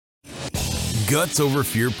Guts Over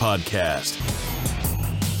Fear podcast.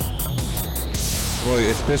 Right,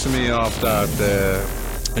 it's pissing me off that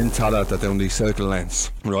in Tallaght that they're doing these cycle lanes,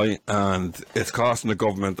 right? And it's costing the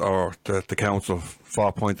government or the council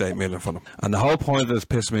 4.8 million for them. And the whole point that's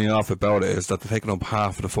pissing me off about it is that they're taking up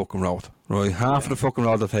half of the fucking road, right? Half of the fucking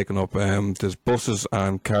road they're taking up. There's buses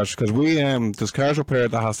and cars, because there's cars up here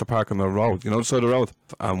that has to park on the road, you know, the side of the road.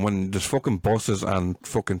 And when there's fucking buses and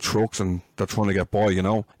fucking trucks and they're trying to get by, you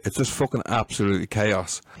know, it's just fucking absolutely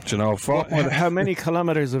chaos. Do you know, how many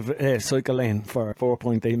kilometres of cycle lane for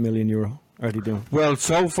 €4.8 million are they doing? Well,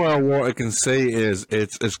 so far what I can say is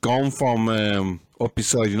it's gone from up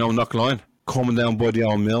beside, you know, Knockline, coming down by the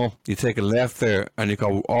old mill. You take a left there and you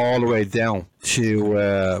go all the way down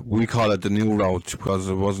to we call it the new road because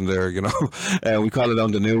it wasn't there, you know. We call it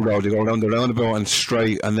on the new road. You go around the roundabout and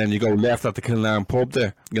straight, and then you go left at the Killarn pub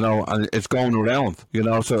there, you know, and it's going around, you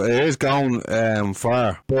know, so it is going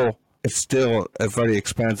far, but it's still very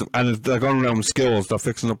expensive. And they're going around with schools. They're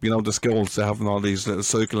fixing up, you know, the schools. They're having all these little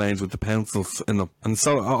cycle lanes with the pencils in them. And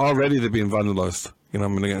so already they're being vandalised. You know, I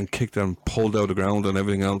mean, they're getting kicked and pulled out of the ground and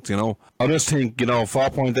everything else, you know. I just think, you know,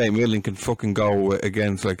 4.8 million can fucking go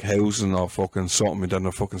against, like, housing or fucking something than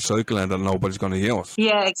a fucking cycle lane that nobody's going to use.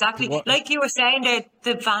 Yeah, exactly. Like you were saying there,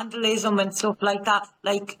 the vandalism and stuff like that,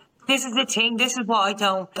 like, this is the thing, this is what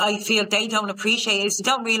I feel they don't appreciate, is they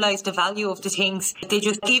don't realise the value of the things. They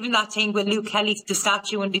just, even that thing with Luke Kelly, the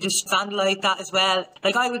statue, and they just vandalise that as well.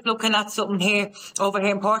 Like, I was looking at something over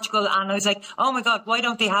here in Portugal, and I was like, oh my God, why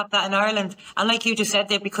don't they have that in Ireland? And like you just said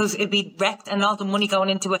there, because it'd be wrecked and all the money going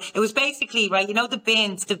into it. It was basically, right, you know, the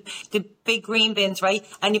bins, the big green bins, right?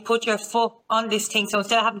 And you put your foot on this thing, so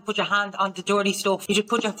instead of having to put your hand on the dirty stuff, you just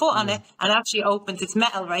put your foot on it, and it actually opens. It's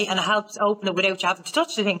metal, right? And it helps open it without you having to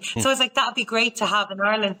touch the thing. So it's like, that'd be great to have in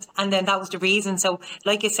Ireland. And then that was the reason. So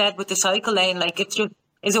like you said, with the cycle lane, like, it's just,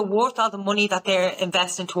 is it worth all the money that they're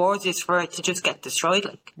investing towards this for it to just get destroyed?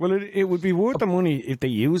 Like, well, it would be worth the money if they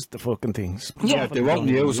used the fucking things. Yeah, they won't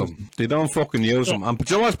use them. They don't fucking use them. And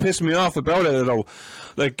but you know what's pissing me off about it, though?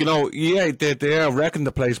 Like, you know, yeah, they are wrecking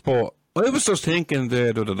the place, but I was just thinking the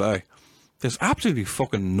other day, there's absolutely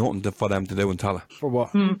fucking nothing for them to do in Tallaght. For what?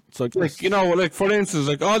 So, like, you know, like, for instance,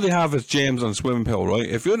 like, all they have is gyms and swimming pool, right?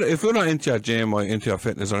 If you're not into your gym or into your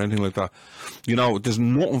fitness or anything like that, you know, there's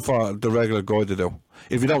nothing for the regular guy to do.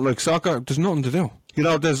 If you don't like soccer, there's nothing to do. You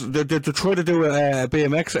know, they try to do a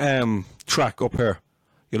BMX track up here.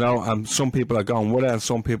 You know, and some people are going with it and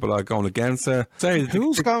some people are going against it.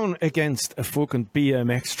 Who's going against a fucking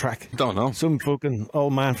BMX track? Don't know. Some fucking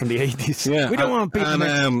old man from the 80s. Yeah, we don't want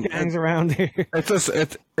BMX gangs around here.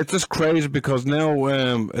 It's just crazy because now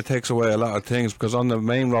it takes away a lot of things, because on the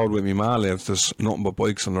main road with me ma lives, there's nothing but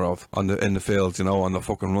bikes on the road, in the fields, you know, and they're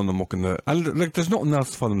fucking running amok in the... And, like, there's nothing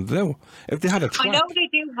else for them to do. If they had a track... I know they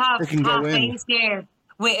do have cafes there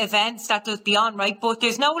with events that does beyond, right? But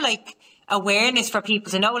there's no, like, awareness for people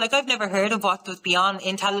to know. Like, I've never heard of what goes beyond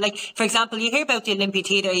in Tallaght. Like, for example, you hear about the Olympia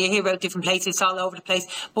Theatre, you hear about different places all over the place,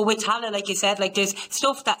 but with Tallaght, like you said, like, there's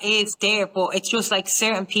stuff that is there, but it's just like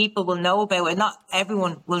certain people will know about it. Not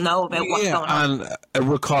everyone will know about what's going on. And it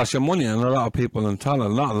will cost you money, and a lot of people in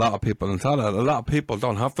Tallaght, not a lot of people in Tallaght, a lot of people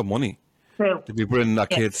don't have the money to be bringing their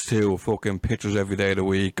kids to fucking pictures every day of the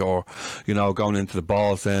week, or, you know, going into the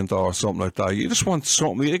ball centre or something like that. You just want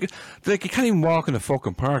something. Like, you can't even walk in the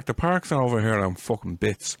fucking park. The parks are over here on fucking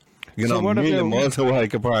bits. You know, a million miles away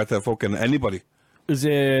compared to fucking anybody. Would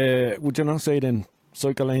you not say then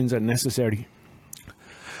cycle lanes are necessary?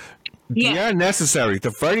 They are necessary. They're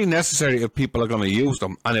very necessary if people are going to use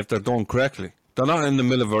them and if they're done correctly. They're not in the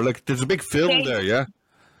middle of like, there's a big field there, yeah?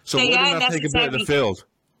 So why do not take a bit of the field?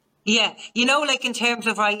 Yeah, you know, like, in terms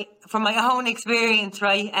of, right, from my own experience,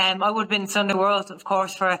 right, I would have been in Sunday World, of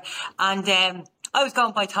course, and I was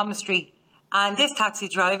going by Thomas Street, and this taxi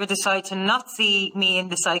driver decided to not see me in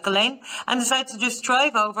the cycle lane and decided to just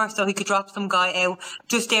drive over so he could drop some guy out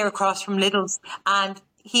just there across from Lidl's, and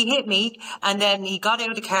he hit me, and then he got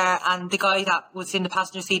out of the car, and the guy that was in the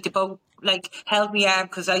passenger seat, they both, like, held me arm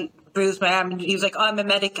because I bruised my arm, and he was like, I'm a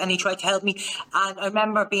medic, and he tried to help me. And I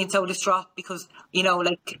remember being so distraught because, you know,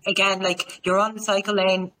 like, again, like, you're on the cycle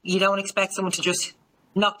lane, you don't expect someone to just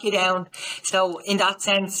knock you down. So in that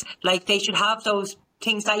sense, like, they should have those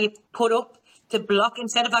things that you put up to block,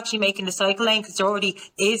 instead of actually making the cycle lane, because there already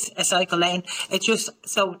is a cycle lane. It's just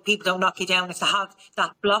so people don't knock you down, is to have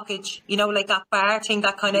that blockage, you know, like that bar thing,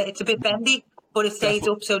 that kind of, it's a bit bendy, but it stays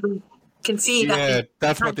up so they can see that. Yeah,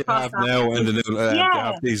 that's what they have now in the new, they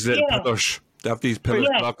have these pillars. They have these pillars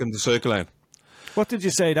blocking the cycle lane. What did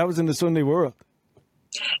you say? That was in the Sunday World?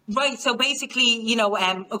 Right, so basically,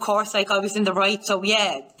 of course, like I was in the right, so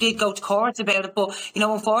yeah, did go to court about it, but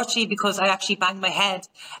unfortunately, because I actually banged my head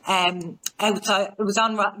outside, it was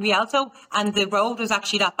on Rialto, and the road was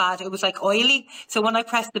actually that bad. It was like oily, so when I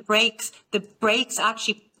pressed the brakes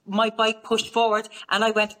actually, my bike pushed forward, and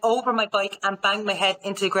I went over my bike and banged my head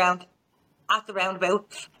into the ground at the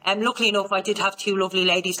roundabout. And luckily enough, I did have two lovely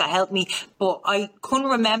ladies that helped me, but I couldn't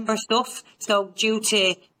remember stuff, so due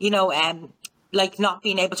to like not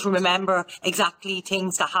being able to remember exactly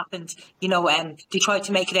things that happened, they tried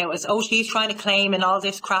to make it out as, oh, she's trying to claim and all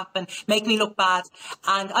this crap and make me look bad.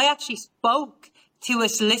 And I actually spoke to a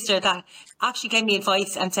solicitor that actually gave me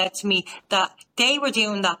advice and said to me that they were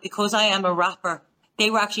doing that because I am a rapper. They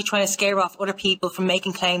were actually trying to scare off other people from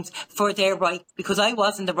making claims for their right, because I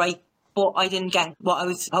was in the right, but I didn't get what I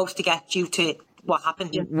was supposed to get due to what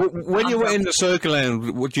happened. When you were in the cycle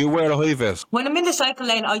lane, would you wear a high vest? When I'm in the cycle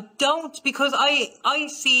lane, I don't, because I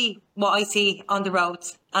see what I see on the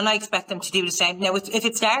roads, and I expect them to do the same. Now, if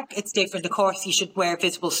it's dark, it's different. Of course, you should wear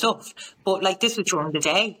visible stuff, but like this was during the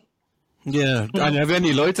day. Yeah, and have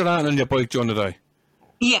any lights on your bike during the day?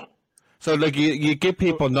 Yeah. So, like, you give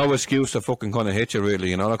people no excuse to fucking kind of hit you,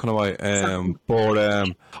 really, that kind of way.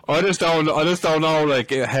 But I just don't know,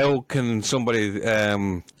 like, how can somebody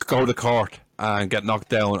go to court and get knocked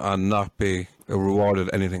down and not be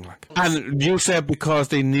rewarded anything like? And you said because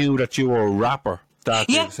they knew that you were a rapper, that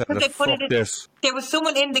yeah, they said, they put fuck this. There was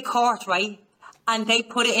someone in the court, right? And they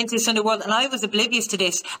put it into the Sunday World, and I was oblivious to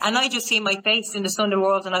this, and I just see my face in the Sunday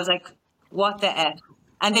World, and I was like, what the F?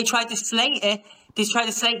 And they tried to slate it. They tried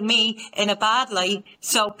to slate me in a bad light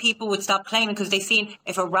so people would stop claiming, because they seen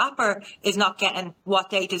if a rapper is not getting what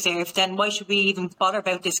they deserve, then why should we even bother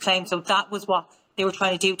about this claim? So that was what they were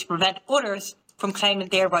trying to do to prevent others from claiming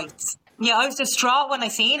their rights. Yeah, I was distraught when I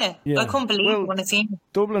seen it. Yeah. I couldn't believe it when I seen it.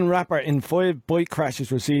 Dublin rapper in 5 bike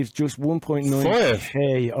crashes receives just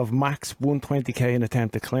 1.9k of max 120k in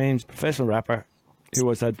attempted claims. Professional rapper who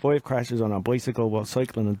has had 5 crashes on a bicycle while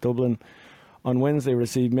cycling in Dublin on Wednesday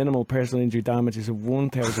received minimal personal injury damages of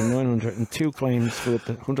 1,902 claims for up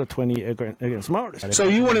to 120 against motorists. So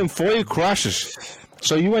you went in 5 crashes.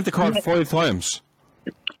 So you went to court 5 times.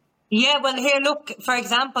 Yeah, well, here, look, for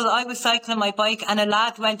example, I was cycling my bike and a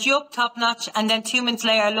lad went up top notch, and then 2 minutes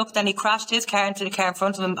later I looked and he crashed his car into the car in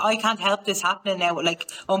front of him. I can't help this happening now. Like,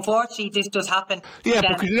 unfortunately, this does happen. Yeah,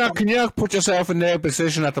 but can you not put yourself in their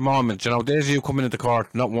position at the moment? There's you coming into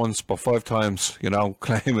court not once but 5 times,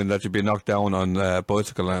 claiming that you'd be knocked down on a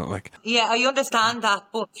bicycle. Like. Yeah, I understand that,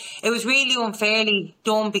 but it was really unfairly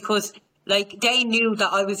done because, like, they knew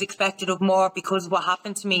that I was expected of more because of what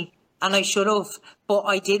happened to me. And I should have, but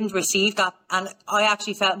I didn't receive that. And I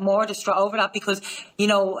actually felt more distraught over that because,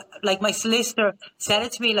 like my solicitor said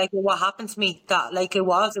it to me, like, well, what happened to me, that like it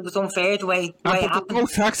was unfair the way it happened.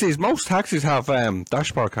 Most taxis have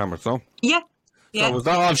dashboard cameras, no? Yeah. So was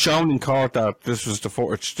that all shown in court that this was the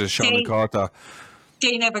footage that's shown in court that?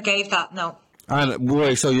 They never gave that, no. And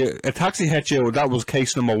wait, so a taxi hit you, that was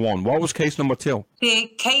case number 1. What was case number 2? The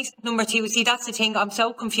case number 2, see, that's the thing, I'm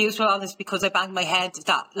so confused with all this because I banged my head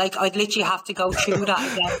that, like, I'd literally have to go through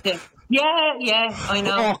that again. Yeah, I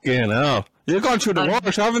know. Fucking hell. You've gone through the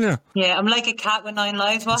worst, haven't you? Yeah, I'm like a cat with 9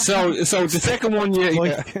 lives, what? So the second one,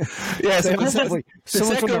 someone's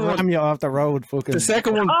going to ram you off the road, fucking. The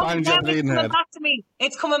second one banged your bleeding head.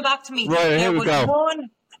 It's coming back to me. Right, here we go.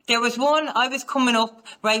 There was one, I was coming up,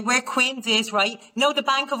 right, where Queen's is, right? The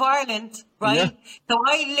Bank of Ireland, right? Yeah. So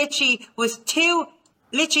I literally was 2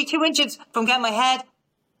 inches from getting my head,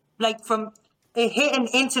 like, from hitting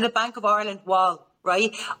into the Bank of Ireland wall,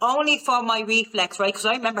 right? Only for my reflex, right? Because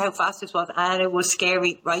I remember how fast this was, and it was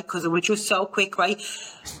scary, right? Because it was just so quick, right?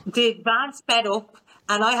 The van sped up,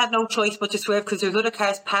 and I had no choice but to swerve because there's other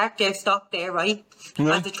cars parked there, stopped there, right?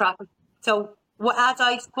 At the traffic. So as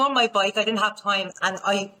I spun my bike, I didn't have time, and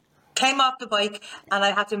I came off the bike, and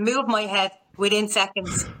I had to move my head within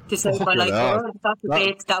seconds to save my life.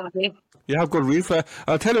 That was it. You have good reflex.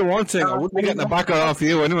 I'll tell you one thing, I wouldn't be getting the back off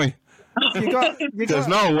you anyway. There's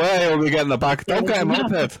no way I'll be getting the back. Don't get him up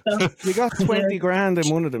head. You got 20 grand in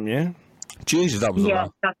one of them, yeah? Jesus, that was a lot. Yeah,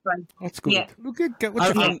 that's right. That's good. Yeah. Look, get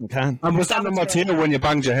what you can. And was that number 2 when you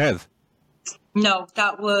banged your head? No,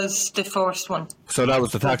 that was the first one. So that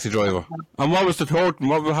was the taxi driver. And what was the third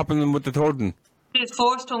one? What happened with the third one? The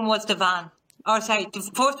first one was the van.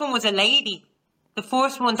 The first one was a lady. The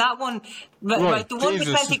first one, that one, right, the one with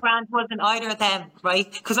 20 grand wasn't either of them,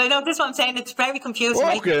 right? Because I know this is what I'm saying, it's very confusing,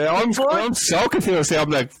 okay, right? I'm so confused. I'm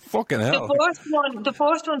like, fucking hell. The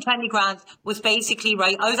first one, 20 grand, was basically,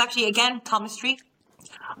 right, I was actually, again, Thomas Street,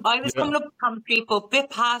 I was coming up Common Street, but a bit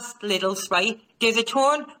past Little's, right? There's a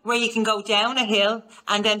turn where you can go down a hill,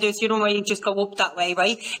 and then there's the other one where you just go up that way,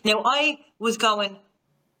 right? Now, I was going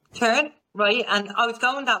turn, right? And I was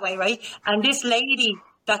going that way, right? And this lady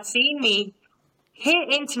that seen me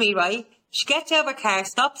hit into me, right? She gets out of her car,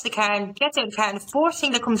 stops the car, and gets out of the car, and the first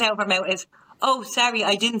thing that comes out of her mouth is, "Oh, sorry,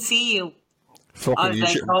 I didn't see you." I was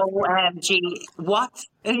like, OMG, what?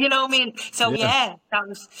 You know what I mean? So, yeah that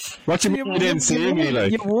was... What you mean you didn't see me,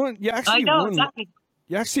 like? You actually won. Exactly.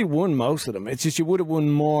 You actually won most of them. It's just you would have won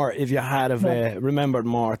more if you had remembered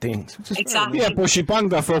more things. Exactly. Yeah, but she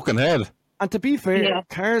banged that fucking head. And to be fair,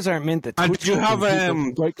 cars aren't meant to touch. And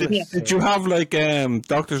did you have like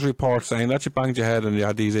doctor's reports saying that you banged your head and you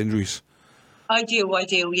had these injuries? I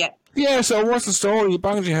do, yeah. Yeah, so what's the story? You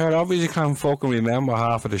banged your head. Obviously, you can't fucking remember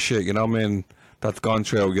half of the shit, you know what I mean? That's gone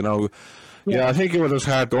through, you know. Yeah, I think it was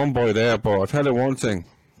hard done by there, but I'll tell you one thing.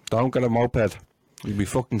 Don't get a moped. You'll be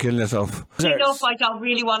fucking killing yourself. You know, if I don't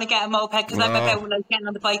really want to get a moped, because I'm about like getting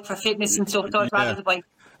on the bike for fitness and stuff, so I'd rather the bike.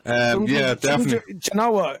 Yeah, definitely. Do you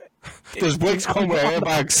know what? There's bikes come with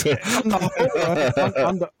airbags.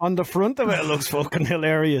 on the front of it looks fucking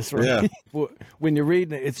hilarious, right? Yeah. But when you're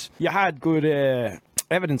reading it, you had good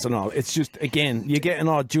evidence and all. It's just, again, you're getting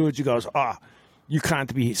all judge. You goes, you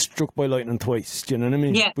can't be struck by lightning twice. Do you know what I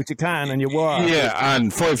mean? Yeah. But you can, and you were. Yeah,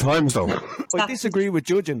 and 5 times though. I disagree with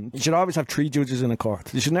judging. You should always have 3 judges in a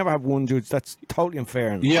court. You should never have 1 judge. That's totally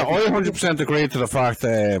unfair. Yeah, I 100% agree to the fact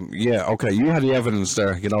that, you had the evidence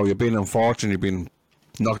there. You know, you've been unfortunate, you've been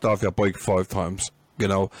knocked off your bike 5 times. You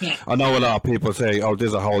know, I know a lot of people say, "Oh,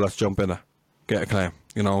 there's a hole, let's jump in it, get a claim."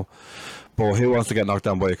 You know, but who wants to get knocked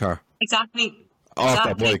down by a car? Exactly. Off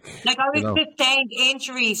that bike. Like, I was sustained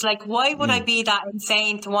injuries. Like, why would I be that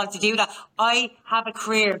insane to want to do that? I have a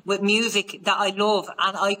career with music that I love,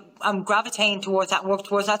 and I'm gravitating towards that, work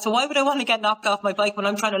towards that. So why would I want to get knocked off my bike when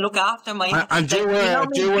I'm trying to look after my... And do you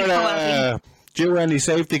wear any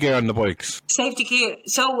safety gear on the bikes? Safety gear.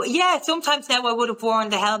 So, yeah, sometimes now I would have worn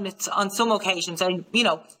the helmets on some occasions.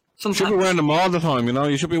 Sometimes. You should be wearing them all the time, you know.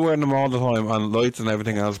 You should be wearing them all the time, and lights and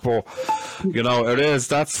everything else. But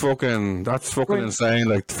that's fucking insane.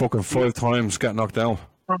 Like fucking 5 times get knocked down.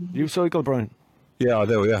 You cycle, Brian? Yeah, I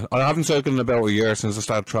do. Yeah, I haven't cycled in about a year since I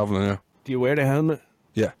started traveling here. Do you wear the helmet?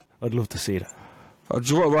 Yeah, I'd love to see that. I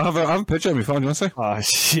have a picture on my phone. You want to see? Oh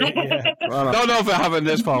shit! Yeah. I don't know if I have it in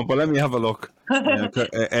this phone, but let me have a look.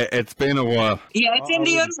 It's been a while. Yeah, it's in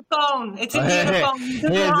the other phone. It's in the other phone.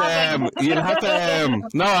 You'd have to.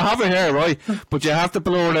 No, I have it here, right? But you have to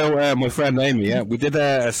blur it out. My friend Amy. Yeah, we did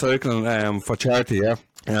a cycling for charity. Yeah,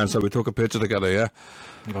 and so we took a picture together. Yeah.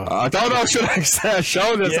 I don't know. Should I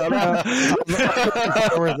show this? Yeah.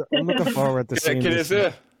 I'm looking forward to seeing this. Can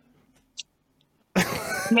you see it?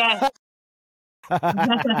 Yeah.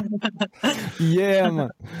 Yeah, man.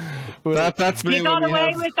 That's me. You got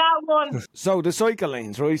away with that one. So the cycle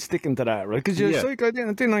lanes, right? Sticking to that, right? Because you cycle, I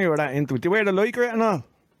didn't know you were that into it. Do you wear the Lycra and all?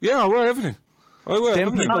 Yeah, I wear everything.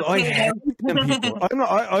 People, I hate them people.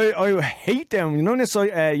 I hate them. You know, this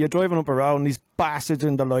you're driving up a road and these bastards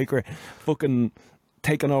in the Lycra fucking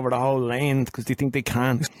taking over the whole lane because they think they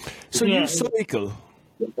can. So you cycle.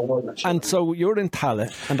 And so you're in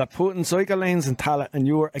Tallaght, and they're putting cycle lanes in Tallaght, and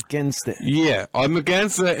you're against it. Yeah, I'm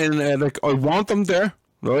against it, and I want them there,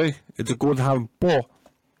 right? It's a good to have, but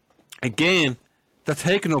again, they're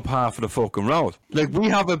taking up half of the fucking road. Like, we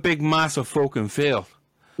have a big, massive fucking field.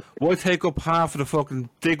 Why take up half of the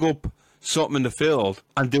fucking, dig up something in the field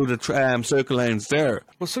and do the cycle lanes there?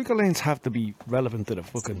 Well, cycle lanes have to be relevant to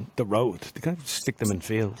the road. They can't just stick them in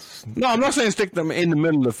fields. No, I'm not saying stick them in the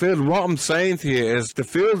middle of the field. What I'm saying to you is the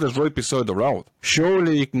field is right beside the road.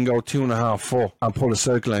 Surely you can go 2.5 foot and put a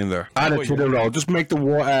cycle lane there. Add it to the road. Just make the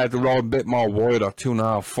road a bit more wider,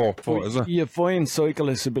 2.5 foot, is it? You find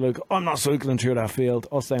cyclists would be like, I'm not cycling through that field.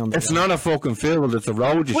 I'll stay on the It's not a fucking field, it's a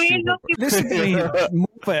road. Listen to me,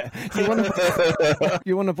 Muppet.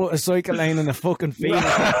 You want to put a cycle lane in a fucking field?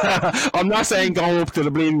 I'm not saying go up to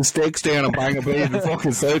the bleeding sticks there and bang a bleeding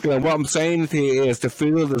fucking cycle. And what I'm saying to you is the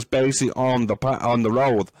field is basically on the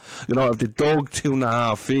road. You know, if they dug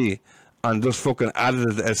 2.5 feet and just fucking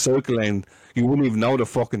added a cycle lane, you wouldn't even know the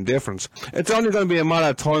fucking difference. It's only going to be a matter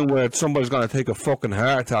of time where somebody's going to take a fucking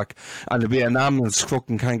heart attack and there'll be an ambulance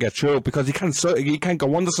fucking can't get through because you can't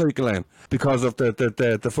go on the cycle lane because of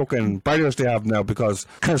the fucking barriers they have now because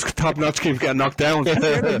top notch keeps getting knocked down.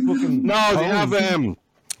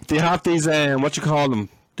 They have these what you call them?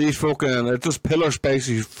 These fucking, it's just pillars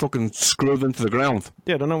basically fucking screwed into the ground.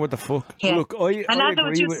 Yeah, I don't know what the fuck. Yeah. Look, I know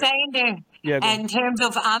what you're saying there. Yeah, in terms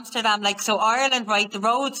of Amsterdam, like, so Ireland, right, the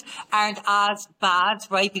roads aren't as bad,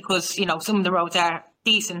 right, because, you know, some of the roads are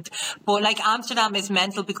decent. But like Amsterdam is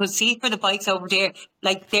mental because see for the bikes over there,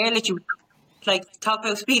 like they're literally like talk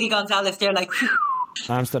about Speedy Gonzalez, they're like whew.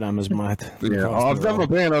 Amsterdam is mad. Yeah, I've never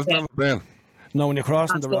been. No, when you're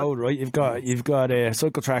crossing the road, right, you've got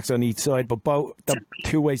cycle tracks on each side, but both the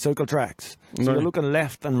two-way cycle tracks. So you're looking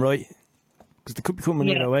left and right because they could be coming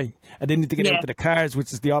either way, and then you need to get out to the cars,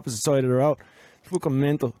 which is the opposite side of the road. It's fucking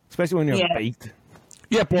mental, especially when you're baked.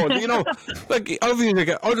 Yeah, but you know, like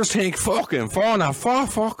obviously, I just think fucking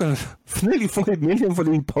nearly 5 million for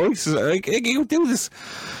these bikes. Like you do this,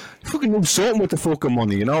 fucking do something with the fucking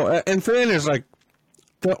money, you know. In fairness, like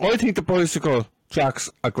I think the bicycle tracks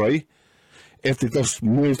are great if they just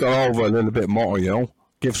moved it over a little bit more, you know.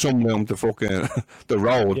 Give some room to fucking the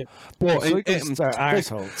road. Yeah. But cyclists are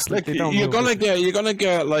arseholes. Like you're gonna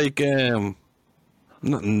get like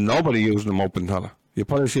nobody using them up in Tala. You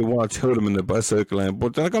probably see one or two of them in the bicycle lane,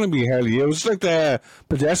 but they're going to be hell used. It's like the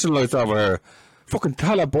pedestrian lights over here. Fucking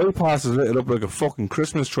Tala bypass is lit up like a fucking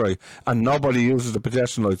Christmas tree, and nobody uses the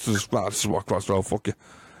pedestrian lights. Just walk across the road, fuck you.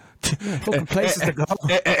 Fucking places to go.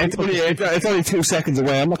 It's only 2 seconds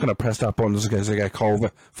away. I'm not going to press that button just in case I get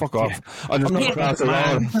COVID. Fuck off. I'm just going to cross the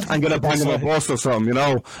road and get a bang of a bus or something, you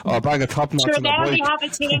know, or bang a top notch on the bike. Sure, now we have a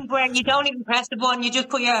thing where you don't even press the button, you just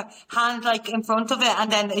put your hand like in front of it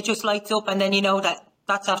and then it just lights up and then you know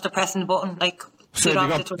that's after pressing the button. Like, so you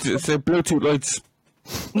got say Bluetooth lights.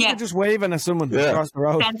 Yeah. Just waving at someone across the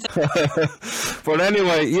road. But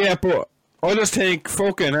anyway, but I just think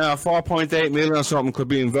fucking 4.8 million or something could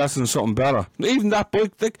be invested in something better. Even that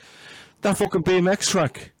bike, that fucking BMX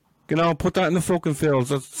track, you know, put that in the fucking fields.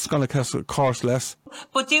 That's going to cost less.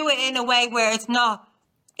 But do it in a way where it's not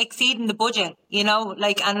exceeding the budget, you know,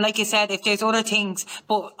 like, and like you said, if there's other things,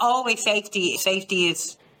 but always safety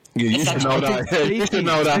is. You should know that. You should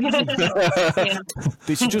know that.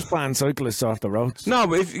 They should just ban cyclists off the roads. No,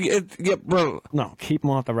 but no, keep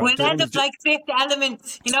them off the roads. We'll end up like Fifth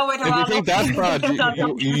Element, you know, where they're all. If you think that's bad,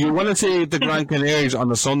 you want to see the Grand Canaries on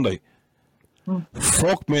the Sunday.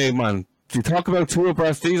 Fuck me, man. You talk about 2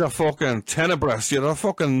 abreast, these are fucking 10 abreast. You know,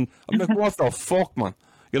 fucking. I'm like, what the fuck, man?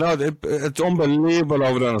 You know, it's unbelievable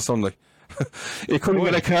over there on a Sunday. You couldn't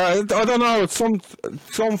get a car. I don't know. It's some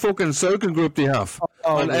fucking cycling group they have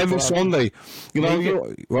on every Sunday. You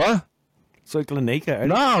know, what? Cycling naked?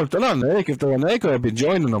 No, they're not naked. If they were naked, I'd be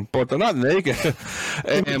joining them. But they're not naked.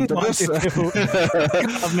 They're just,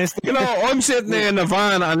 you know, I'm sitting there in the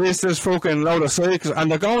van and this fucking load of cycles, and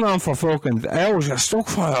they're going on for fucking hours. You're stuck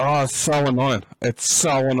for it. Oh, it's so annoying. It's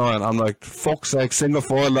so annoying. I'm like, fuck's sake, single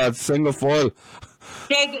file, lads, single file.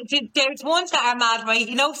 There's ones that are mad, right?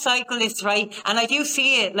 You know, cyclists, right? And I do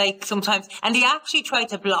see it, like, sometimes. And they actually try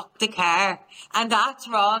to block the car. And that's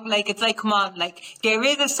wrong. Like, it's like, come on, like, there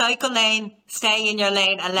is a cycle lane. Stay in your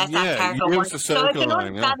lane and let that car go. So I can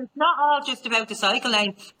understand it's not all just about the cycle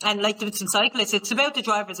lane. And, like, with some cyclists, it's about the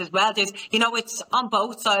drivers as well. There's, you know, it's on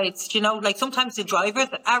both sides. You know, like, sometimes the drivers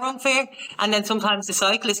are unfair. And then sometimes the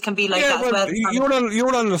cyclists can be like that as well.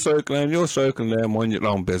 You're on the cycle lane. You're cycling there, mind your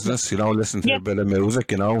own business. You know, listen to a bit of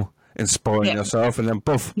music, you know, inspiring yourself, and then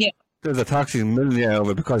poof, there's a taxi millionaire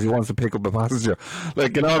over because he wants to pick up a passenger.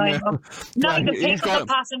 Like, you know, not to pick up a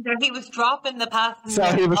passenger, he was dropping the passenger. So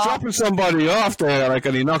he was dropping somebody off there, like,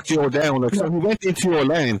 and he knocked you down. Like, so he went into your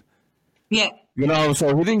lane. Yeah. You know,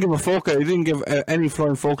 so he didn't give a fuck. He didn't give any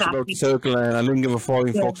flying fucks about the circle lane, and didn't give a flying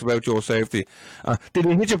fucks about your safety. Did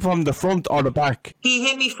he hit you from the front or the back? He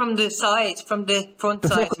hit me from the side, from the front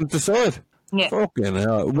side. The side? Yeah. Fucking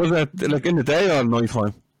hell. Was it like in the day or night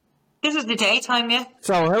time? This is the daytime, yeah.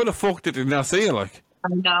 So how the fuck did he not see you, like?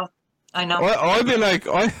 I know. I'd be like,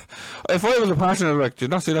 if I was a passenger, like, did you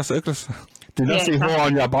not see that cyclist? Did you not see her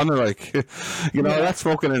on your bonnet, like? You know, that's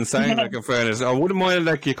fucking insane, like, in fairness. I wouldn't mind,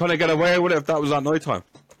 like, you kind of get away with it if that was at night time.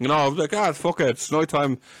 You know, I was like, fuck it, it's night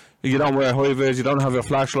time. You don't wear high vis, you don't have your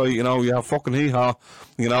flashlight, you know, you have fucking hee-haw,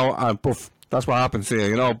 you know, and poof, that's what happens here,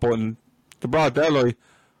 you know, but in the broad daylight,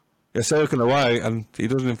 you're cycling away and he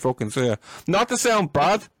doesn't even fucking see you. Not to sound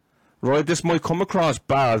bad, right, this might come across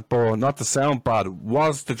bad, but not to sound bad.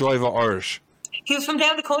 Was the driver Irish? He was from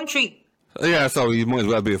down the country. Yeah, so you might as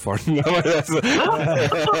well be a foreign. You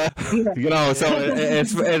know, so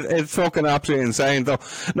it's fucking absolutely insane. Though,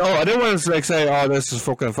 no, I didn't want to like say, oh, this is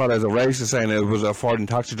fucking fella as a racist saying it was a foreign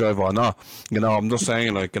taxi driver or not. You know, I'm just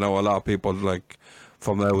saying, like, you know, a lot of people like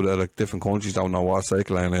from out like different countries don't know what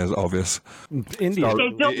cycle lane is. Obvious. India.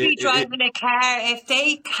 They don't be driving a car if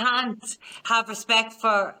they can't have respect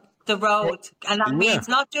for the road. And that means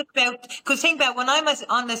not just about, because think about when I'm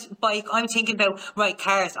on this bike, I'm thinking about, right,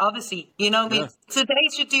 cars, obviously, you know what I mean? So they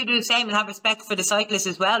should do the same and have respect for the cyclists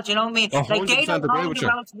as well, do you know what I mean? Like, they don't own the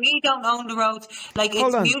roads, we don't own the roads. Like,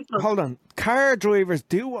 it's mutual. Hold on. Car drivers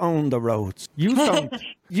do own the roads. You don't.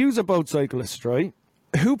 Use a boat cyclist, right?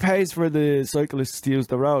 Who pays for the cyclists to use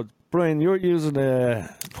the road? Brian, you're using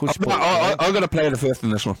a push bike. I'm going to play the fifth in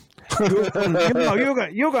this one.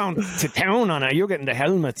 You're going to town on it. You're getting the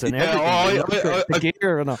helmets and everything. The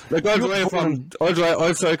gear and all. Like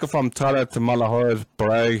I cycle from Tala to Malahide,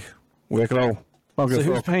 Bray, Wicklow. So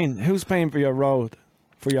who's paying for your road,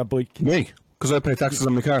 for your bike? Me, because I pay taxes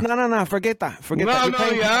on my car. No, forget that. You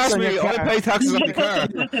asked me. I pay taxes on my car,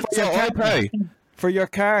 so I pay. For your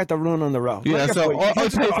car to run on the road. Yeah, so I pay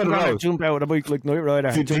for the road. Jump out with a bike like Night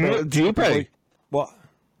Rider. Do you pay? What?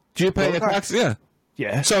 Do you pay a tax? Yeah.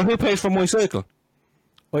 Yeah. So who pays for my cycle?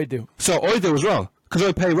 I do. So I do as well, because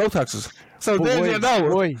I pay road taxes. So there you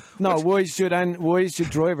know. Why should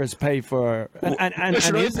drivers pay for... And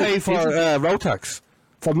should I pay for road tax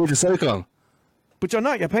for me to cycle on? But you're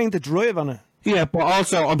not. You're paying to drive on it. Yeah, but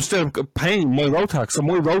also I'm still paying my road tax, so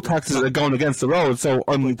my road taxes are going against the road, so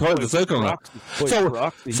I'm entitled to cycle on it.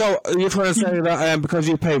 So you're trying to say that because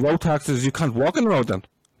you pay road taxes, you can't walk on the road then?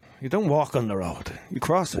 You don't walk on the road. You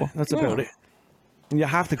cross it. That's about it. And you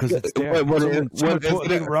have to because it's there. Someone put a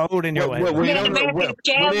big road in your way.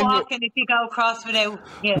 Jaywalking if you go across without...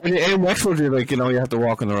 Yeah. When you're in Wexford, you have to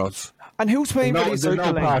walk on the roads. And who's paying for these cycle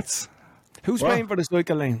lanes? Parts. Who's paying for the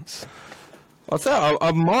cycle lanes?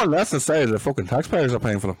 I'm more or less to say the fucking taxpayers are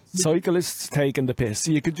paying for them. Cyclists taking the piss.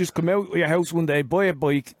 So you could just come out of your house one day, buy a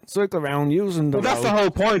bike, cycle around using the road. That's the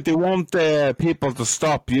whole point. They want people to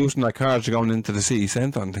stop using their cars going into the city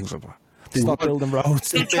centre and things like that. Stop building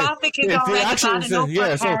roads. The traffic is already bad enough for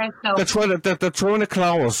cars. They're trying to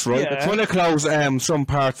close, right? Yeah. They're trying to close some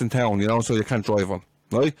parts in town, so you can't drive on,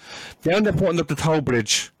 right? Then they're putting up the toll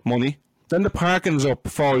bridge money. Then the parking's up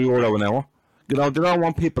 €4 an hour. They don't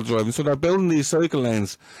want people driving, so they're building these cycle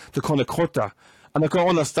lanes to kind of cut that. And I can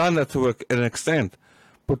understand that to an extent.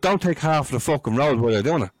 But don't take half the fucking road while you're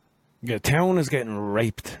doing it. Yeah, town is getting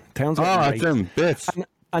raped. Town's getting raped. Them bits.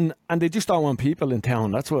 And they just don't want people in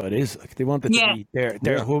town. That's what it is. Like, they want it to be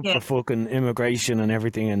their hub for fucking immigration and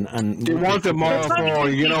everything. And they want it more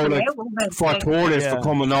for tourists for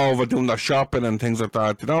coming over, doing their shopping and things like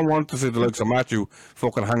that. They don't want to see the likes of Matthew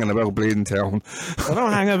fucking hanging about bleeding town. I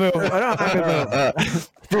don't hang about.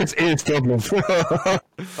 This is Dublin.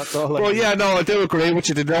 That's all. I do agree with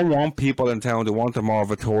you. They don't want people in town. They want more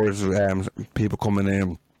of a tourist, people coming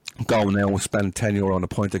in. Go now and spend €10 on a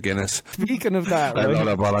pint of Guinness. Speaking of that, I know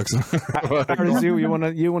that bollocks.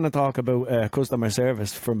 you want to talk about customer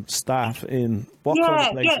service from staff in what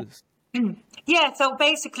kind of places? Yeah, so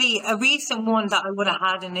basically a recent one that I would have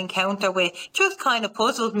had an encounter with just kind of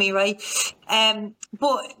puzzled me, right?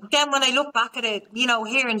 But then when I look back at it,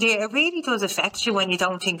 here and there, it really does affect you when you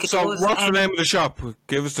don't think it does. So what's the name of the shop?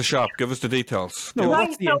 Give us the shop. Give us the details.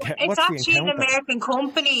 It's actually an American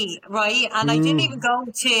company, right? And I didn't even go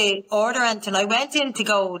to order anything. I went in to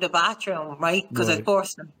go to the bathroom, right? Because I was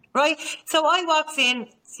bursting, right? So I walks in.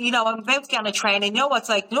 I'm about to get on a train, and what's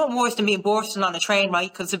like, nothing worse than being bursting on a train, right?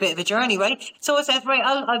 Because it's a bit of a journey, right? So I said, right,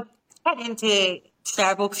 I'll head into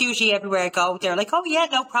Starbucks. Usually everywhere I go, they're like, oh yeah,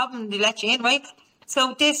 no problem. They let you in, right?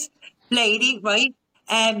 So this lady, right?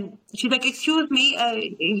 She's like, excuse me,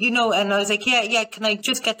 and I was like, yeah, can I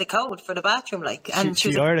just get the code for the bathroom, like? And she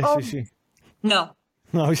was Irish, like, is she? No.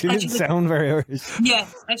 No, she didn't sound very Irish. Yeah,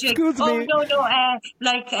 and she's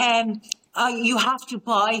like, you have to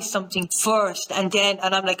buy something first, and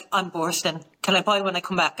I'm like, I'm bursting. Can I buy when I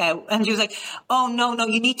come back out? And she was like, oh no,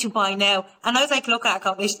 you need to buy now. And I was like, look at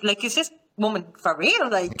her, is this woman for real?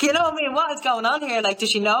 Like, what is going on here? Like, does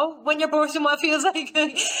she know when you're bursting what it feels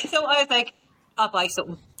like? So I was like, I'll buy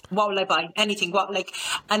something. What will I buy? Anything.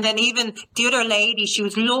 And then even the other lady, she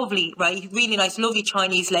was lovely, right? Really nice, lovely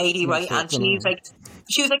Chinese lady, right? And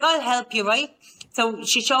she was like, I'll help you, right? So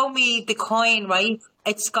she showed me the coin, right?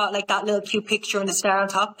 It's got like that little cute picture and the star on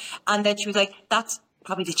top. And then she was like, that's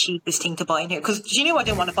probably the cheapest thing to buy in here. Because she knew I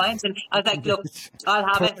didn't want to buy anything. I was like, look, I'll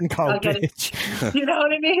have it. I'll get it. You know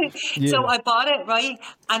what I mean? Yeah. So I bought it, right?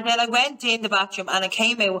 And then I went in the bathroom and I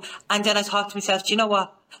came out. And then I thought to myself, do you know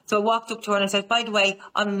what? So I walked up to her and I said, by the way,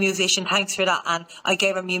 I'm a musician. Thanks for that. And I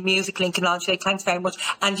gave her my music link and all. She said, thanks very much.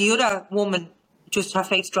 And the other woman, just her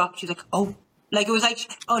face dropped. She was like, oh. Like, it was like,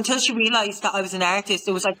 until she realised that I was an artist,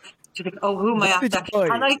 it was like, she's like, oh, who am I after?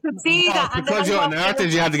 And I could see that. And because you're an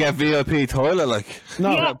artist, you had to get VIP toilet, like.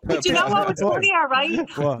 No, yeah, but you know what was funnier, right?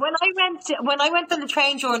 When I went on the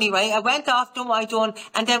train journey, right, I went off, done what I done,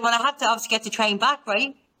 and then when I had to obviously get the train back,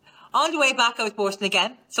 right, On the way back, I was bursting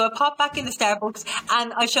again. So I popped back in the Starbucks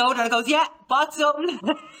and I showed her. I goes, yeah, bought something.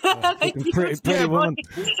 Pretty woman.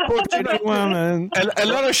 Pretty woman. A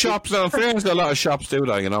lot of shops, now, in fairness, a lot of shops do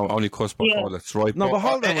that, only customer toilets, right? No, but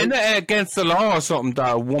hold on. Isn't it against the law or something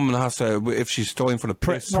that a woman has to, if she's going for the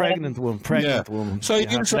piss? Pregnant woman. So you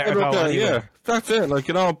can just look at that's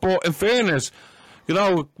it, but in fairness,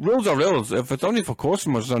 rules are rules. If it's only for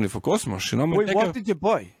customers, it's only for customers, Wait, what did you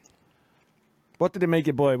buy? What did they make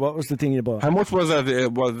you buy? What was the thing you bought? How much was it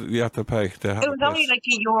you had to pay? It was only like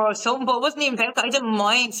 €1 or something, but it wasn't even about that. I didn't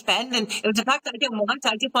mind spending. It was the fact that I didn't want to.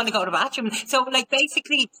 I just want to go to the bathroom. So,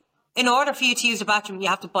 basically, in order for you to use the bathroom, you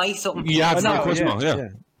have to buy something. You have to buy a customer, yeah.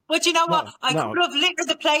 But you know what? I could have littered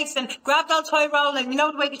the place and grabbed all toy roll and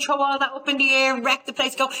the way to throw all that up in the air and wreck the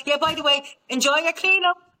place. Go, yeah, by the way, enjoy your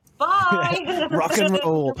cleanup. Bye. Rock and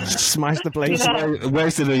roll. Smash the place.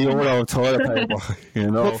 Wasted €1 toilet paper,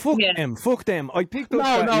 But fuck them. I picked up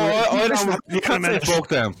I don't. You can't say fuck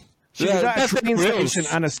them. She was at a train station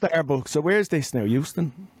and a Starbucks. So where's this now?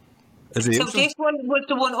 Euston? Is it so Euston? This one was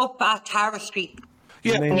the one up at Tara Street.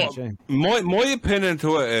 Yeah. My opinion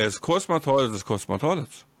to it is customer toilets is customer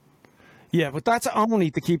toilets. Yeah, but that's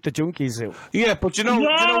only to keep the junkies out. Yeah, but you know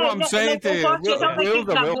what I'm saying to you?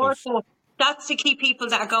 That's to keep people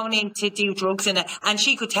that are going in to do drugs in it. And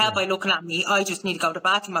she could tell by looking at me, I just need to go to the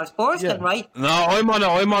bathroom. I was bursting, right? No,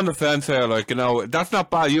 I'm on the fence here. That's not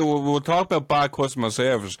bad. We'll talk about bad customer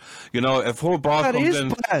service. If her boss comes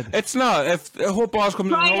in, bad. It's not. If her boss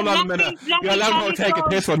comes in, hold on a minute. You're allowed to take a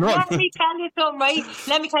piss or not. Let me tell you something, right?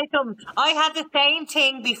 Let me tell you something. I had the same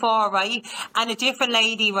thing before, right? And a different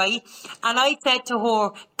lady, right? And I said to her,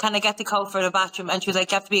 can I get the code for the bathroom? And she was like,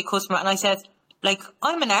 you have to be a customer. And I said,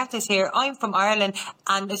 I'm an artist here. I'm from Ireland.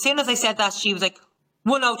 And as soon as I said that, she was like,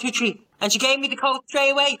 1023. And she gave me the code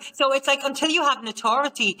straight away. So it's until you have an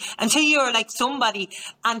authority, until you're somebody,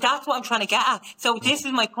 and that's what I'm trying to get at. So this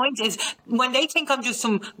is my point, is when they think I'm just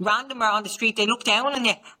some randomer on the street, they look down on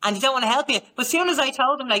you and they don't want to help you. But as soon as I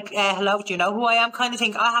told them, hello, do you know who I am, kind of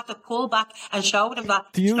thing, I have to pull back and show them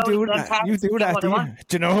that. Do you do that? You do that, do you?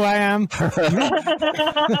 Do you know who I am?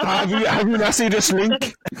 have you not seen this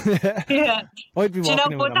link? Yeah. I'd be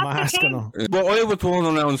walking in with a mask and all. Well, I would turn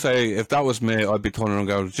around and say, if that was me, I'd be turning around and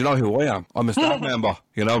go, do you know who I am? I'm a staff member.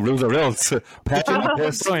 Rules are rules.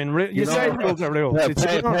 Brian, you say rules are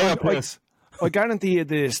rules. I guarantee you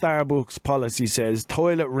the Starbucks policy says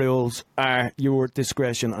toilet rules are your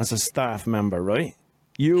discretion as a staff member, right?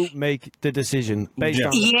 You make the decision based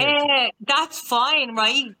on... Yeah, that's fine,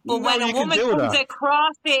 right? But when a woman comes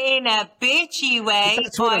across it in a bitchy way,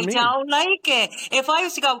 I don't like it. If I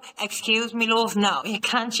was to go, excuse me, love, no, you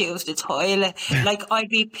can't use the toilet. I'd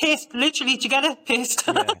be pissed. Literally, do you get it? Pissed.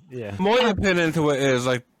 Yeah. My opinion to it is,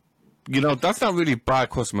 that's not really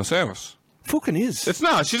bad customer service. Fucking is. It's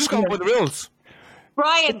not. She just goes by the rules.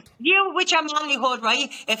 Brian, you with your manlyhood, right?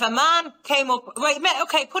 If a man came up, right,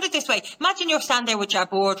 okay, put it this way. Imagine you're standing there with your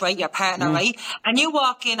board, right, your partner, right? And you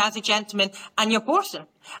walk in as a gentleman and you're bursting.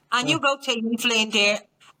 And you go to him in there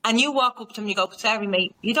and you walk up to him and you go, sorry,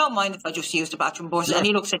 mate, you don't mind if I just use the bathroom bursting? And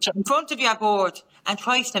he looks at you in front of your board and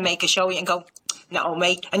tries to make a show you and go, no,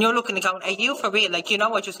 mate. And you're looking and going, are you for real? I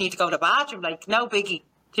just need to go to the bathroom. No biggie.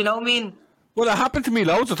 Do you know what I mean? Well, it happened to me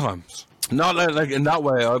loads of times. Not in that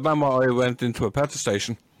way. I remember I went into a petrol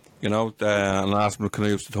station, and I asked them, can I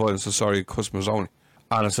use the toilet? And said, sorry, customers only.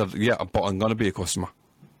 And I said, yeah, but I'm going to be a customer.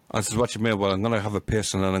 And I said, what you mean? Well, I'm going to have a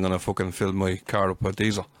piss and then I'm going to fucking fill my car up with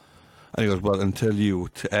diesel. And he goes, well, until you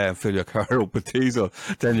fill your car up with diesel,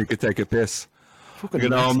 then you can take a piss. You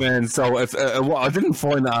know what I mean? So it's, I didn't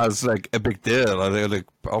find that as a big deal. I was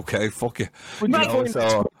okay, fuck you.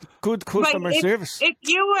 Good customer service. If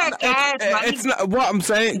you were a guard, right? It's not what I'm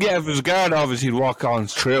saying. Yeah, if it was a guard, obviously he'd walk on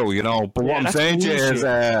through, But what I'm saying to you is,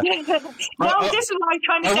 no, this is what I'm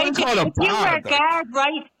trying to say. If you were a guard,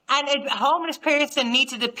 right? And a homeless person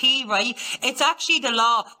needed to pee, right? It's actually the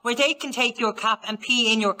law where they can take your cap and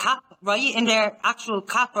pee in your cap, right? In their actual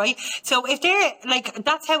cap, right? So if they're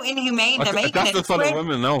that's how inhumane they're making it. That's the fun of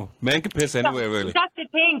women, no. Men can piss anywhere, really. That's the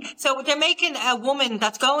thing. So they're making a woman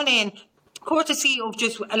that's going in, courtesy of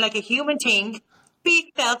just a human thing,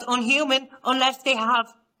 be felt unhuman unless they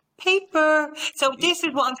have paper. So this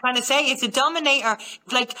is what I'm trying to say. It's a dominator.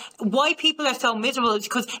 Why people are so miserable is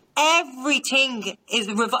because everything is...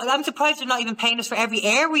 I'm surprised they're not even paying us for every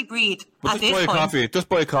air we breathe at this point. Just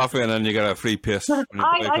buy coffee and then you get a free piss.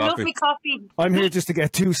 I love my coffee. I'm here just to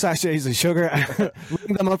get 2 sachets of sugar.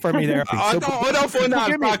 Ring them up for me there. I don't find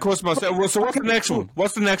that bad customer. So what's the next one?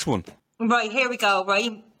 What's the next one? Right, here we go,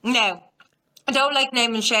 right? Now, I don't like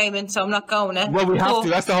name and shaming, so I'm not going it. Well, we have to.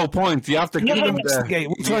 That's the whole point. You have to give them Okay,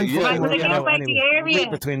 we'll try and Yeah, find But I it don't out like the anyway. area.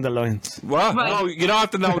 Read between the lines. What? Right. No, you don't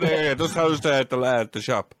have to know the area. Just how's the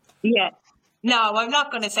shop. Yeah. No, I'm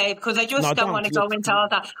not going to say it because I just No, don't want to go look, into all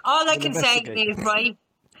that. All I can say investigate. is, right,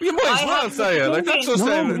 You might as I well have say it. Like, that's just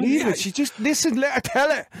No, saying. leave it. She just listen. Let her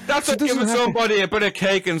tell it. That's She like giving doesn't have to- somebody a bit of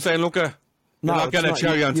cake and saying, look, you're not it's getting a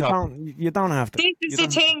cherry on you top. You don't have to. this You is the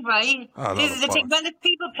don't- thing, right? Oh, This no, is the fuck. thing. When the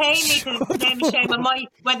people pay me to name and shame,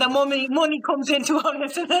 when the money comes into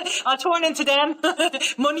it, I'll turn into them.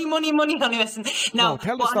 money, honey, listen. No, No,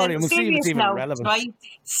 tell the but on story a and we'll see if it's serious even note, relevant. right?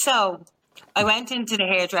 So, I went into the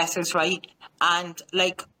hairdressers, right? And,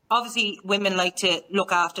 like, obviously women like to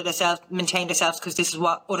look after themselves, maintain themselves, because this is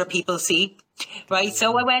what other people see, right?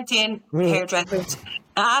 So I went in, hairdressers.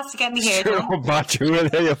 I asked to get me hair done. Oh, but you will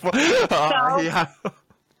hear you. Yeah.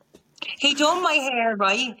 He done my hair,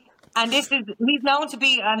 right? And he's known to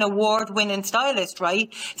be an award-winning stylist,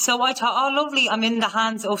 right? So I thought, oh, lovely, I'm in the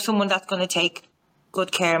hands of someone that's going to take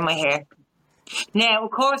good care of my hair. Now,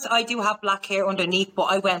 of course, I do have black hair underneath, but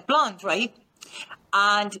I went blonde, right?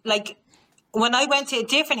 And, like, when I went to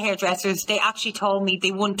different hairdressers, they actually told me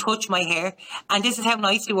they wouldn't touch my hair. And this is how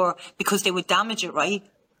nice they were, because they would damage it, right?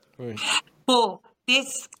 But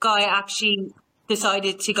this guy actually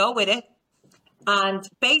decided to go with it and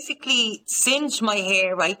basically singed my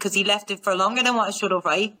hair, right? Because he left it for longer than what I should have,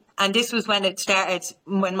 right? And this was when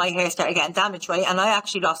when my hair started getting damaged, right? And I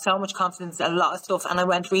actually lost so much confidence in a lot of stuff, and I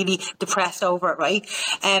went really depressed over it, right?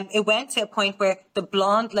 It went to a point where the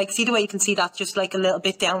blonde, like, see the way you can see that just like a little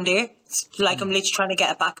bit down there? It's like I'm literally trying to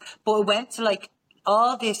get it back. But it went to like,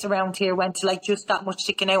 all this around here went to like just that much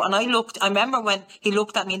sticking out. And I remember when he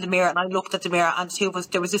looked at me in the mirror and I looked at the mirror, and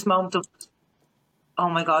there was this moment of, oh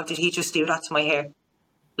my God, did he just do that to my hair?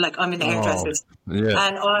 Like, I'm in the hairdressers. Yeah.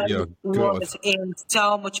 And I Yeah, was in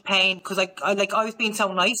so much pain because I was being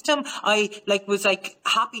so nice to him. I was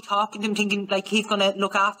happy talking to him, thinking like he's gonna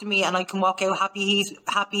look after me and I can walk out happy. He's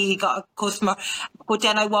happy he got a customer. But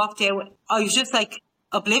then I walked out. I was just like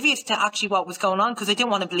oblivious to actually what was going on because I didn't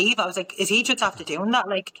want to believe. I was like, is he just after doing that?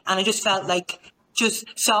 Like, and I just felt like just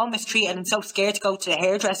so mistreated and so scared to go to the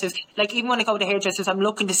hairdressers. Like, even when I go to hairdressers, I'm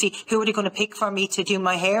looking to see who are they going to pick for me to do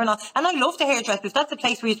my hair and all. And I love the hairdressers. That's the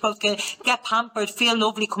place where you're supposed to get pampered, feel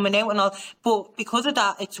lovely coming out and all. But because of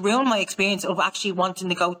that, it's ruined my experience of actually wanting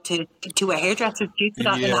to go to a hairdresser due to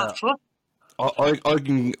that and have trust.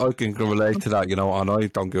 I can relate to that, you know, and I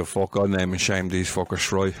don't give a fuck. I name and shame these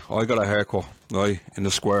fuckers, right? I got a haircut, right, in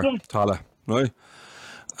the square, Tala, right?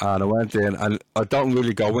 And I went in, and I don't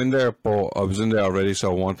really go in there, but I was in there already,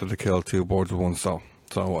 so I wanted to kill two birds with one stone.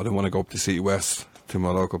 So I didn't want to go up to City West to my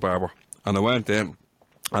local barber. And I went in,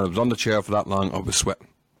 and I was on the chair for that long, I was sweating,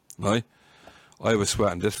 right? I was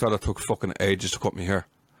sweating. This fella took fucking ages to cut me hair,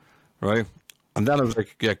 right? And then I was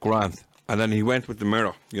like, yeah, grand. And then he went with the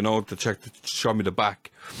mirror, you know, to show me the back.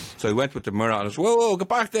 So he went with the mirror, and I was, whoa, get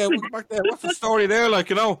back there, what's the story there, like,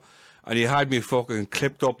 you know? And he had me fucking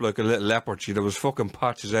clipped up like a little leopard. There was fucking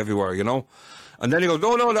patches everywhere, you know? And then he goes,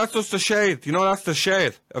 no, that's just the shade. You know, that's the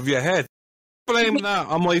shade of your head. Blame that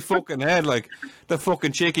on my fucking head, like, the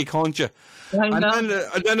fucking cheeky concha. And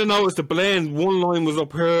then I noticed the blend, one line was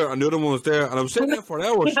up here and the other one was there. And I was sitting there for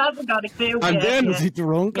hours. He hasn't got a clue. And then... Is it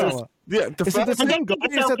your own color? Yeah, the Is it the fella... same guy?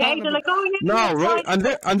 It's okay. They're like, oh, yeah. No,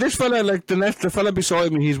 right. And this fella, like, the fella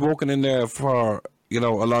beside me, he's walking in there for, you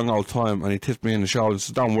know, a long old time. And he tipped me in the shoulder and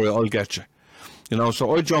said, don't worry, I'll get you. You know,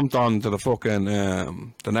 so I jumped on to the fucking,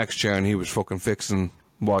 the next chair, and he was fucking fixing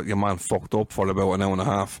what your man fucked up for about an hour and a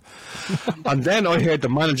half. And then I heard the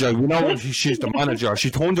manager, you know, she's the manager,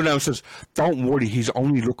 she turned around and says, don't worry, he's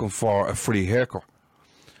only looking for a free haircut.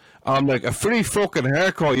 I'm like, a free fucking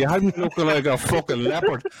haircut? You had me looking like a fucking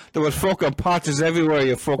leopard. There was fucking patches everywhere,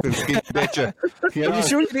 you fucking skinny bitch. You know? Are you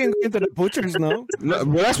sure you didn't go into the butchers, no? No,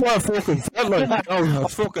 well, that's what I fucking felt like. You know, I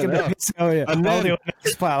fucking hell. Oh, yeah. And then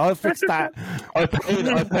I'll fix that. I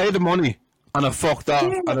paid the money. And I fucked off,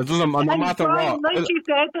 and it doesn't, and no matter Brian, what. like you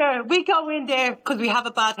said there, we go in there because we have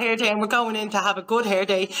a bad hair day and we're going in to have a good hair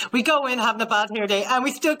day. We go in having a bad hair day and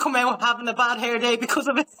we still come out having a bad hair day because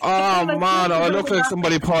of it. Oh man, I look like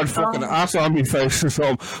somebody poured fucking ass on me face or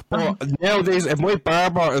something. But nowadays, if my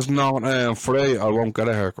barber is not free, I won't get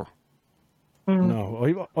a haircut.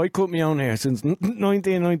 No, I cut my own hair since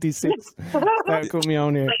 1996. I cut my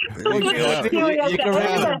own hair. You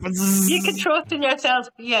can trust in yourself.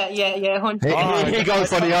 Yeah, 100%. He goes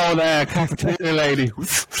for the old cafeteria lady.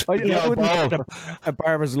 I wouldn't know what a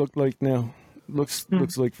barber's look like now. Looks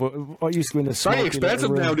like I used to go in the Very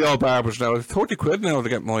expensive now, the old barbers now. It's 30 quid now to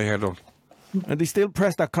get my hair done. And they still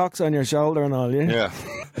press their cocks on your shoulder and all, yeah? Yeah.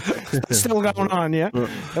 It's still going on, yeah?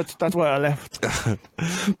 That's why I left.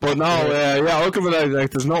 But no, I can realize,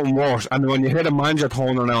 like, there's nothing worse. And when you hear the manager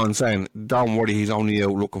turning around and saying, don't worry, he's only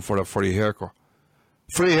out looking for the free haircut.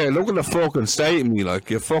 Free hair, look at the fucking state of me, like,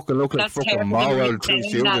 you fucking look like fucking Mao out of Three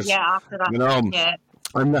Stooges. Yeah, after that. You know? Yeah.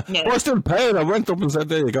 And but I still paid. I went up and said,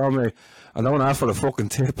 there you go, mate. I don't ask for the fucking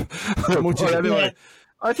tip. But anyway,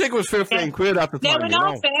 I think it was 15 quid at the time. Now, in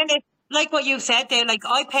all fairness, like what you said there, like,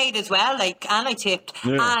 I paid as well, like, and I tipped.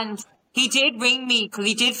 Yeah. And he did ring me because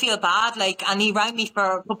he did feel bad, like, and he rang me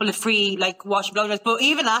for a couple of free, like, wash and blow dries. But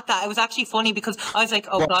even at that, it was actually funny because I was like,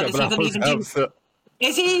 oh, God, is he going to even do...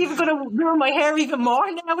 Is he even going to ruin my hair even more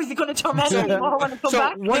now? Is he going to torment me more when I come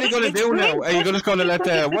back? So what are you going to do now? Are you just going to let what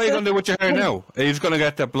are you going to do with your hair now? Are you just going to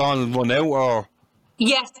get the blonde one out, or?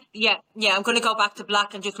 Yes, yeah. I'm going to go back to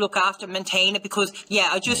black and just look after, maintain it, because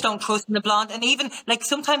I just don't trust in the blonde. And even like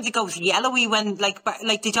sometimes it goes yellowy when like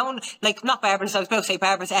they don't, like, not barbers. I was about to say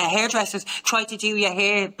barbers, hairdressers try to do your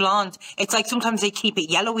hair blonde. It's like sometimes they keep it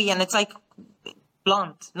yellowy, and it's like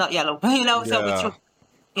blonde, not yellow. You know, so it's just.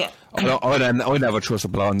 Yeah. I never trust a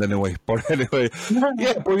blonde anyway. But anyway,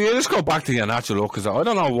 yeah, but you just go back to your natural look, because I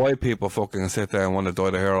don't know why people fucking sit there and want to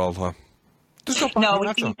dye their hair all the time. No,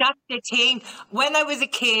 see, that's the thing. When I was a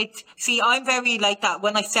kid, see, I'm very like that.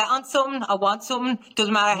 When I set on something, I want something.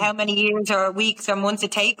 Doesn't matter how many years or weeks or months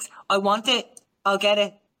it takes. I want it. I'll get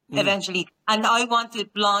it eventually. And I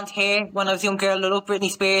wanted blonde hair when I was a young girl. I loved Britney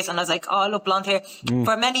Spears, and I was like, oh, I love blonde hair.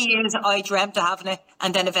 For many years, I dreamt of having it,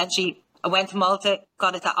 and then eventually I went to Malta,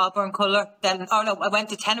 got it that auburn colour. I went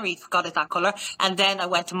to Tenerife, got it that colour. And then I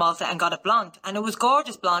went to Malta and got it blonde. And it was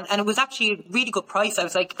gorgeous blonde. And it was actually a really good price. I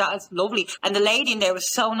was like, that is lovely. And the lady in there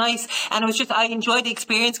was so nice. And it was just, I enjoyed the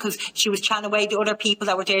experience because she was chatting away to other people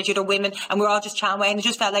that were there, the other women. And we were all just chatting away. And it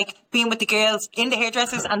just felt like being with the girls in the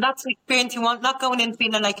hairdressers. And that's the experience you want. Not going in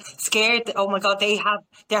feeling like scared. Oh my God, they have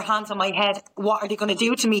their hands on my head. What are they going to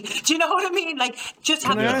do to me? Do you know what I mean? Like, just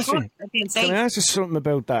having fun and being safe. Can I ask you something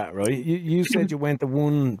about that, right? You said you went to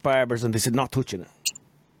one barber's and they said not touching it,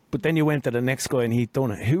 but then you went to the next guy and he'd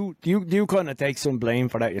done it. Who do you kind of take some blame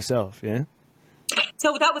for that yourself? Yeah.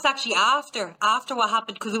 So that was actually after what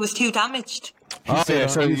happened because it was too damaged. Oh, yeah,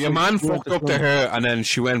 so your man fucked up the hair and then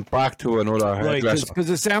she went back to another hairdresser. Because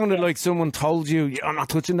it sounded like someone told you, I'm not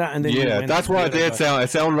touching that. And then that's what it did sound. It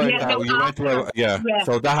sounded like that. You went to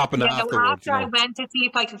so that happened afterwards. After I went to see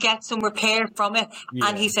if I could get some repair from it,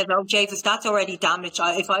 and he said, oh, Jesus, that's already damaged.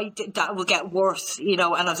 If I did, that will get worse, And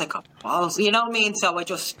I was like, oh, balls, you know what I mean? So I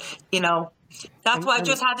just, that's why I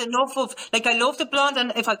just had enough of, like, I love the blonde,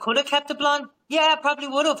 and if I could have kept the blonde, I probably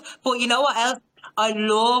would have. But you know what else? I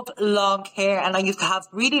love long hair, and I used to have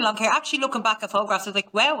really long hair. Actually, looking back at photographs, I was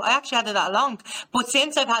like, wow, I actually had it that long. But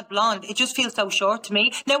since I've had blonde, it just feels so short to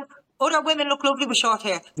me. Now, other women look lovely with short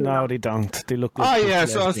hair. No, they don't. They look good. Oh, yeah,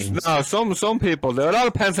 some people, it all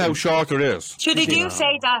depends how short it is. So they do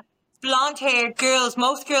say that blonde hair girls,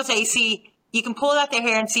 most girls that you see, you can pull out their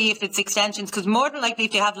hair and see if it's extensions, because more than likely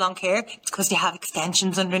if they have long hair, it's because they have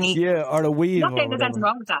extensions underneath. Yeah, or a weave. Not saying there's anything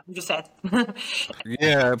wrong with that, I just said.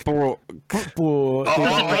 Yeah, but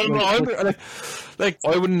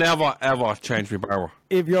I would never, ever change my barber.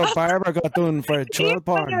 If your barber got done for child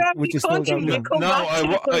porn, would you still go done? No, I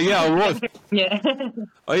would. Yeah.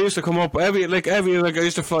 I used to come up I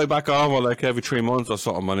used to fly back over every 3 months or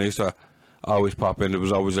something, and I used to always pop in. It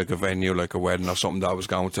was always like a venue, like a wedding or something that I was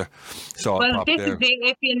going to. So well, this is it.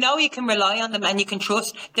 If you know you can rely on them and you can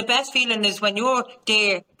trust, the best feeling is when you're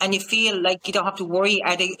there and you feel like you don't have to worry.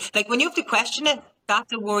 Are they, like, when you have to question it,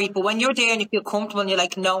 that's a worry. But when you're there and you feel comfortable and you're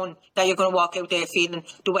like knowing that you're going to walk out there feeling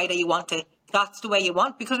the way that you want it, that's the way you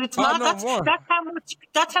want, because it's not.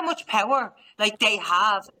 That's how much power like they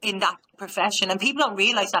have in that profession, and people don't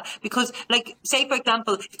realize that. Because, like, say for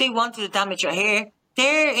example, if they wanted to damage your hair,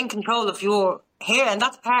 they're in control of your hair, and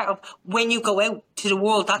that's part of when you go out to the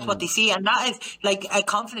world. That's what they see, and that is like a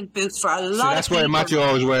confidence boost for a lot of people. That's why Matthew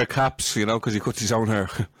always wear caps, because he cuts his own hair.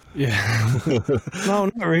 Yeah. No,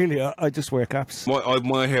 not really. I just wear caps.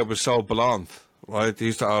 My hair was so blonde, right? They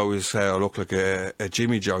used to always say I look like a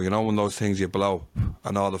Jimmy Joe, one of those things you blow,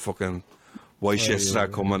 and all the fucking white shit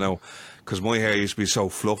start coming out. Because my hair used to be so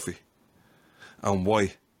fluffy and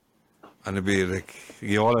white. And it'd be like,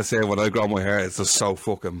 all I say when I grow my hair, it's just so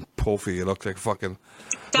fucking puffy. You look like fucking...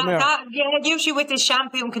 Usually with this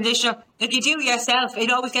shampoo and conditioner, if you do it yourself,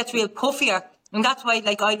 it always gets real puffier. And that's why,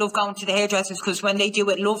 like, I love going to the hairdressers, because when they do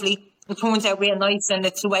it lovely, it turns out real nice, and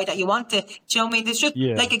it's the way that you want it. Do you know what I mean? There's just,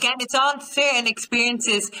 like, again, it's on certain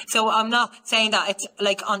experiences. So I'm not saying that it's,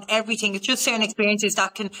 like, on everything. It's just certain experiences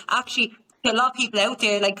that can actually a lot of people out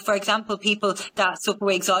there, like, for example, people that suffer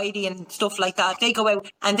with anxiety and stuff like that, they go out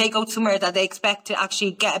and they go somewhere that they expect to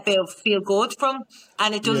actually get a bit of feel good from,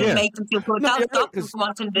 and it doesn't make them feel good. That'll stop them from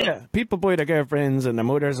wanting to. Yeah, people buy their girlfriends and their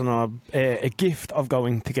mothers and all a gift of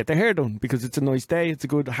going to get their hair done because it's a nice day, it's a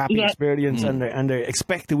good, happy experience, and they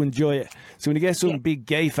expect to enjoy it. So when you get some big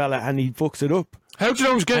gay fella and he fucks it up, how do you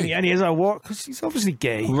know he's gay? And he has a walk because he's obviously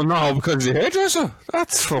gay. Well, no, because he's a hairdresser.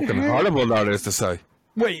 That's fucking horrible, that is to say.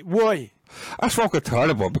 Wait, why? That's fucking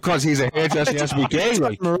terrible. Because he's a hairdresser, he has to be gay,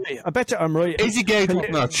 like. I bet you I'm right. Is he gay, top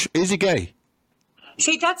notch? Is he gay?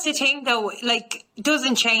 See, that's the thing, though. Like, it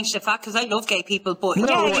doesn't change the fact, because I love gay people, but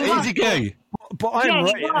Is he gay? But I'm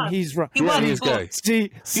right, and he's wrong. He's gay.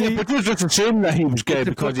 See, but you just assume that he was gay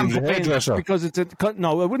because he was a hairdresser. Because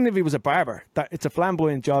no, it wouldn't if he was a barber. It's a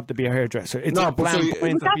flamboyant job to be a hairdresser. It's a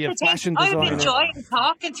flamboyant to be a fashion designer. I'm enjoying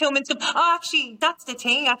talking to him and stuff. Oh, actually, that's the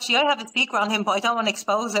thing. Actually, I have a secret on him, but I don't want to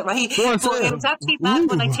expose it, right? But it was actually bad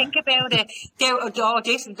when I think about it.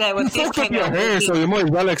 This came your out. Hair, so you might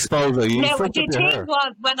well expose it. Now, the thing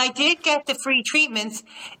was, when I did get the free treatments,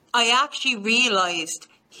 I actually realised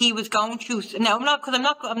he was going through. Now I'm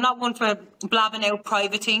not one for blabbing out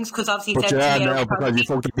private things because obviously. But you are now because you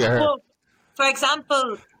fucked up your hair. Well, for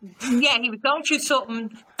example, he was going through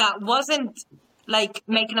something that wasn't like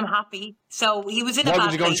making him happy. So he was in a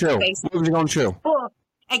bad place. What was he going through? But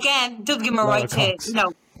again, doesn't give him a right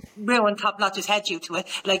to ruin top-notch's head due to it,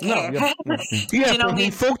 like hair. Yeah, but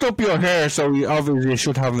he fucked up your hair, so he obviously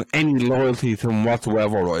should have any loyalty to him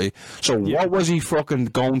whatsoever, right? So what was he fucking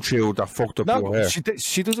going through that fucked up your hair? She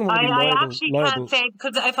doesn't want to be liable. I actually can't say,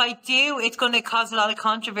 because if I do, it's going to cause a lot of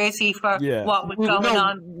controversy for what was going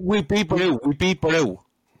on. We beep it.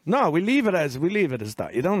 No, we leave it as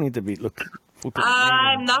that. You don't need to be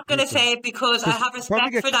I'm not going to say it because I have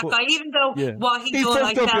respect for that guy, even though what he done,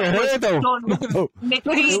 I felt was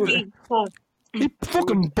mistreating. He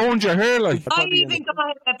fucking boned your hair, like. I even got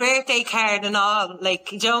a birthday card and all, like,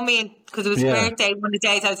 do you know what I mean? Because it was his birthday one of the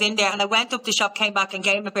days I was in there, and I went up the shop, came back and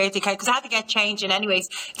gave him a birthday card because I had to get changing anyways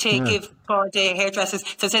to give for the hairdressers.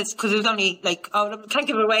 So it says, because it was only like, I can't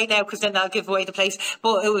give it away now because then I'll give away the place.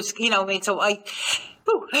 But it was, you know what I mean? So I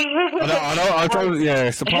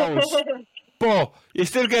suppose. But you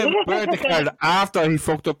still get a birthday card after he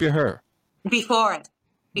fucked up your hair? Before it.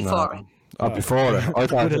 Before it. Oh, before it. I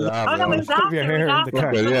thought it was after. Oh, no, it was after. Your hair in the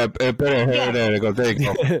car. Yeah, a bit of hair there. There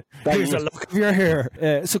you go. Here's a look of your hair.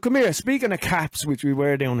 So come here. Speaking of caps, which we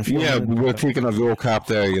were doing a few minutes we were thinking of your cap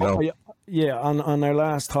there, you know. Yeah, on our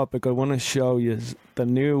last topic, I want to show you the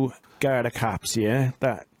new Garda caps,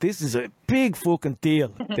 this is a big fucking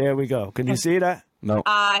deal. There we go. Can you see that? No.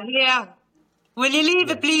 Yeah. Will you leave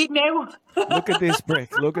it bleed now? Look at this brick.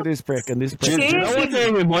 And this brick. Do you know what they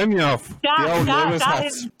remind me of? Do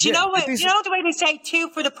you know what? You know the way they say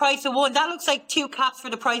 2 for the price of 1? That looks like 2 caps for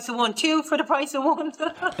the price of 1. 2 for the price of 1.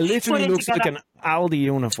 It literally looks like an Aldi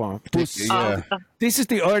uniform. This is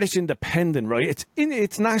the Irish Independent, right?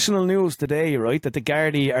 It's national news today, right? That the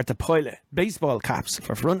Gardaí are to pilot baseball caps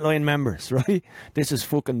for frontline members, right? This is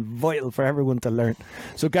fucking vital for everyone to learn.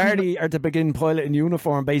 So Gardaí are to begin piloting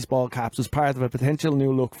uniform baseball caps as part of a potential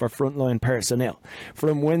new look for frontline personnel.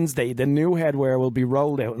 From Wednesday, the new headwear will be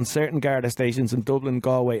rolled out in certain Garda stations in Dublin,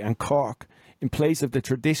 Galway and Cork in place of the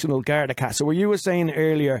traditional Garda cap. So where you were saying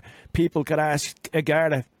earlier, people could ask a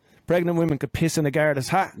Garda, pregnant women could piss in a Garda's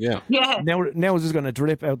hat. Yeah. Now it's just going to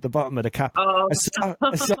drip out the bottom of the cap. A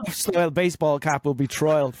soft-style baseball cap will be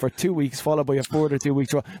trialled for 2 weeks, followed by a further 2-week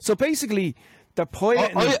trial. So basically, they're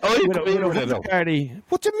piloting I agree with it, though. Gardaí.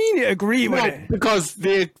 What do you mean you agree with it? Because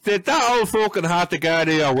that old fucking hat the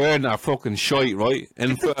Gardaí are wearing that fucking shite, right?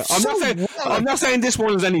 And I'm not saying this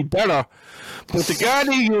one is any better, but the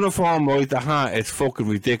Gardaí uniform, right, the hat, it's fucking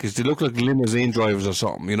ridiculous. They look like limousine drivers or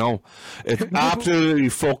something, you know? It's absolutely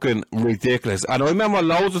fucking ridiculous. And I remember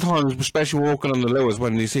loads of times, especially working on the Lewis,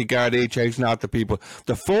 when you see Gardaí chasing after people,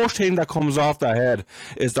 the first thing that comes off their head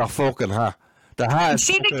is the fucking hat.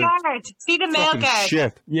 See the guard, see the male guard.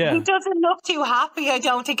 Shit. Yeah. He doesn't look too happy, I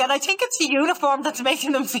don't think. And I think it's the uniform that's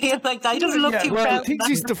making him feel like that. He doesn't look too proud. I think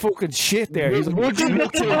he's the fucking shit there. Would you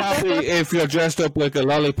look too happy if you're dressed up like a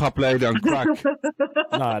lollipop lady on crack?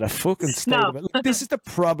 Nah, the fucking state of it. Look, this is the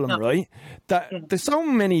problem, right? That there's so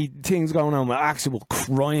many things going on with actual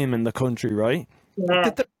crime in the country, right? Yeah.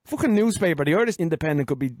 The fucking newspaper, the Irish Independent,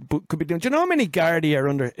 could be doing. Do you know how many Gardaí are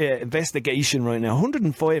under investigation right now?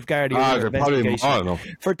 105 Gardaí are under investigation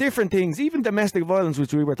for different things, even domestic violence,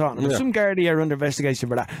 which we were talking about. Some Gardaí are under investigation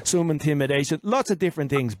for that. Some intimidation, lots of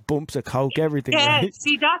different things, bumps of coke, everything. Yeah, right?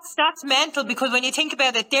 see, that's mental because when you think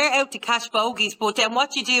about it, they're out to catch bogies, but then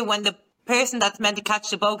what you do when the person that's meant to catch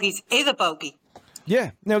the bogies is a bogie?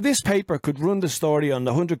 Yeah. Now, this paper could run the story on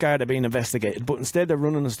the 100 Garda being investigated, but instead they're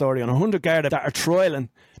running the story on 100 Garda that are trialling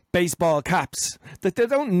baseball caps that they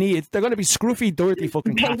don't need. They're going to be scruffy, dirty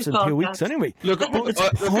fucking caps in 2 weeks anyway. Look,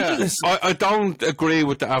 I don't agree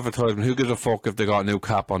with the advertisement. Who gives a fuck if they got a new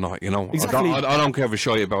cap or not, you know? Exactly. I don't care if a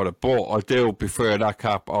shit about it, but I do prefer that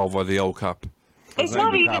cap over the old cap. It's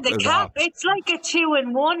not even the cap. It's like a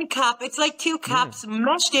 2-in-1 cap. It's like two caps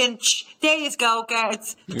meshed in. There you go,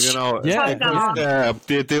 guards. You know, the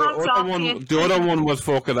other one was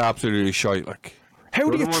fucking absolutely shite. Like, how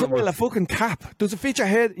do you trial a fucking cap? Does it fit your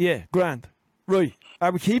head? Yeah, grand. Right.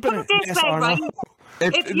 Are we keeping it? Yes or no?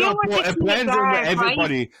 It blends in with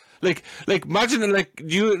everybody. Right? Like imagine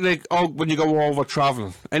when you go over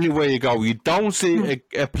traveling, anywhere you go, you don't see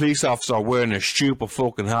a police officer wearing a stupid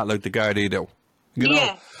fucking hat like the Garda do. You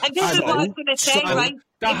know? And this is what I was going to say, right?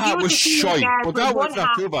 That hat was shite, but that was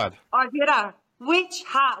not too bad. Or the other, which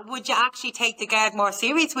hat would you actually take the guard more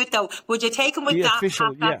serious with, though? Would you take him with that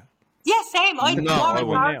official, hat? Yeah, same. I'd more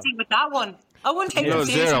authority with that one. I wouldn't take him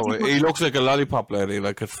seriously. Zero. He looks like a lollipop lady,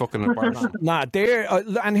 like it's fucking embarrassing. Nah,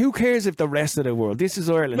 and who cares if the rest of the world? This is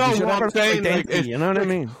Ireland. No, what I'm saying, you know what I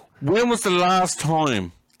mean? When was the last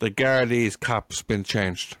time the Garda's cap's been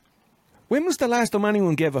changed? When was the last time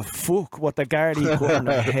anyone gave a fuck what the Garda put on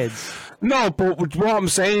their heads? No, but what I'm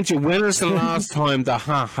saying to you, when is the last time the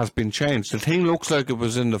hat has been changed? The thing looks like it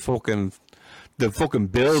was in the fucking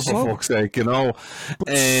bill, for fuck's sake, you know.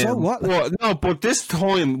 So what? But this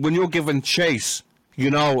time, when you're giving chase, you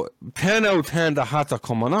know, 10 out of 10, the hats are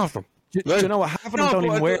coming off them. Do you know what? Half of them don't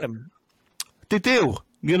even wear them. They do.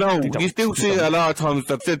 You know, you do see a lot of times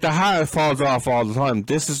that the hat falls off all the time.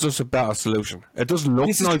 This is just a better solution. It doesn't look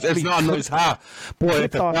nice. It's not a nice hat,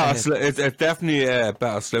 but it's definitely a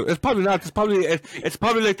better solution. It's probably not. It's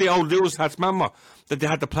probably like the old Lewis hats, remember? That they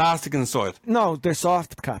had the plastic inside. No, they're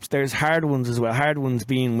soft caps. There's hard ones as well. Hard ones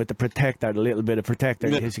being with the protector, the little bit of protector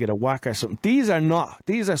in case you get a whack or something. These are not.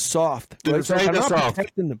 These are soft. They're not soft.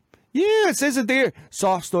 Protecting them. Yeah, it says it there.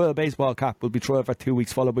 Soft style baseball cap will be trialled for 2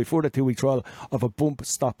 weeks, followed by further 2 week trial of a bump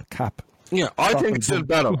stop cap. Yeah, I think it's still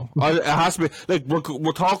better. It has to be. Like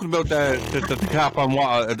we're talking about the cap and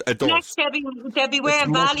what it does. Next, they'll be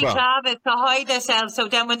wearing balaclavas to hide themselves. So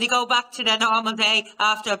then, when they go back to their normal day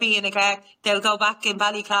after being a guard, they'll go back in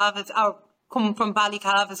balaclavas or come from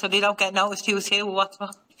balaclavas, so they don't get noticed who's who. What's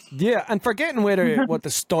what. Yeah, and forgetting what the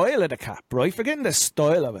style of the cap, right? Forgetting the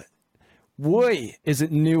style of it. Why is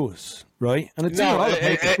it news, right? And it's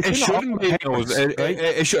it shouldn't be news.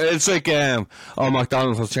 It's like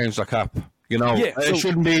McDonald's has changed their cap. You know, it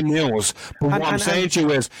shouldn't be news. But what I'm saying to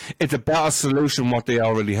you is, it's a better solution what they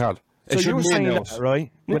already had. So you're saying that,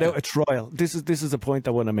 right? Without a trial, this is a point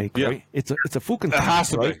I want to make, right? It's a fucking cap, has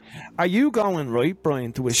to right? be. Are you going, right,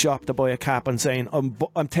 Brian, to a shop to buy a cap and saying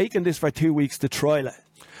I'm taking this for 2 weeks to trial it?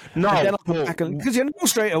 No, because you know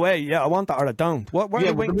straight away, I want that or I don't. What are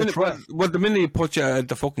you waiting to try? Well, the minute you put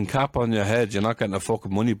the fucking cap on your head, you're not getting the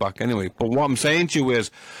fucking money back anyway. But what I'm saying to you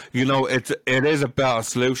is, you know, it is a better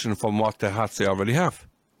solution from what the hats they already have.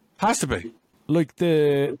 Has to be. Like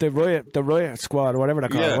the riot squad or whatever they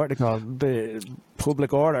call it, what they call it, the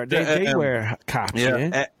public order. They wear caps.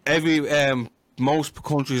 Yeah. Every most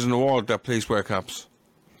countries in the world, their police wear caps.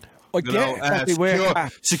 I get they wear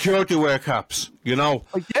caps. Security wear caps, you know.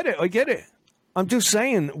 I get it. I'm just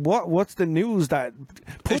saying, what's the news that...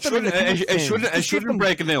 It shouldn't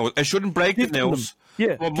break the news. It shouldn't break the news.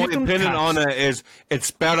 Yeah. But my opinion on it is,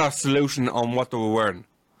 it's better solution on what they were wearing.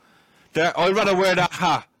 I'd rather wear that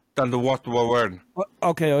hat than what they were wearing.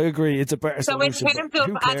 Okay, I agree. It's a better solution. So in terms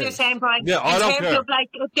of, as you're saying, Brian, I don't care. Of like,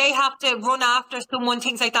 if they have to run after someone,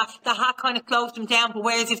 things like that, the hat kind of slows them down. But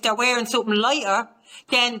whereas if they're wearing something lighter,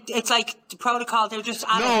 then it's like the protocol, they're just...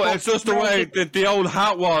 it's just the way that the old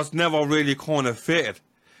hat was never really kind of fitted.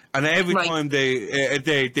 And every time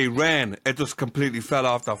they ran, it just completely fell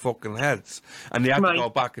off their fucking heads. And they had to go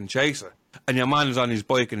back and chase it. And your man is on his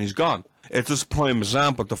bike and he's gone. It's just a prime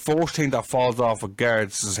example. The first thing that falls off a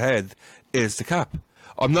guard's head is the cap.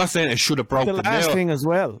 I'm not saying it should have broke the nail. The last thing as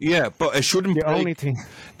well. Yeah, but it shouldn't break... only thing.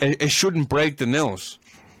 It shouldn't break the nails.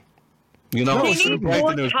 You know, they need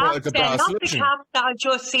more caps then, not the caps that I've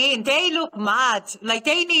just seen. They look mad. Like,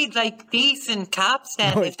 they need, like, decent caps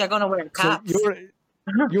then if they're going to wear caps. So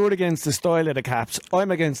you're against the style of the caps.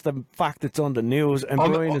 I'm against the fact it's on the news. And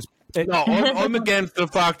Brian is... I'm against the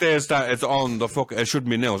fact is that it's on the it shouldn't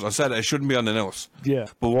be news. I said it shouldn't be on the news. Yeah.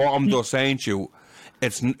 But what I'm just saying to you,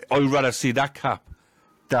 I'd rather see that cap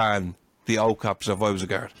than the old caps if I was a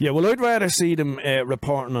guard. Yeah, well, I'd rather see them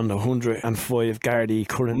reporting on the 105 Gardaí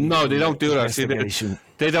currently. No, they don't do that. See,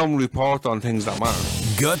 they don't report on things that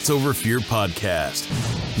matter. Guts Over Fear podcast.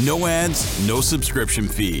 No ads, no subscription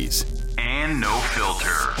fees, and no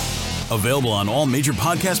filter. Available on all major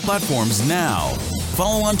podcast platforms now.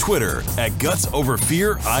 Follow on Twitter at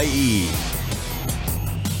GutsOverFearIE.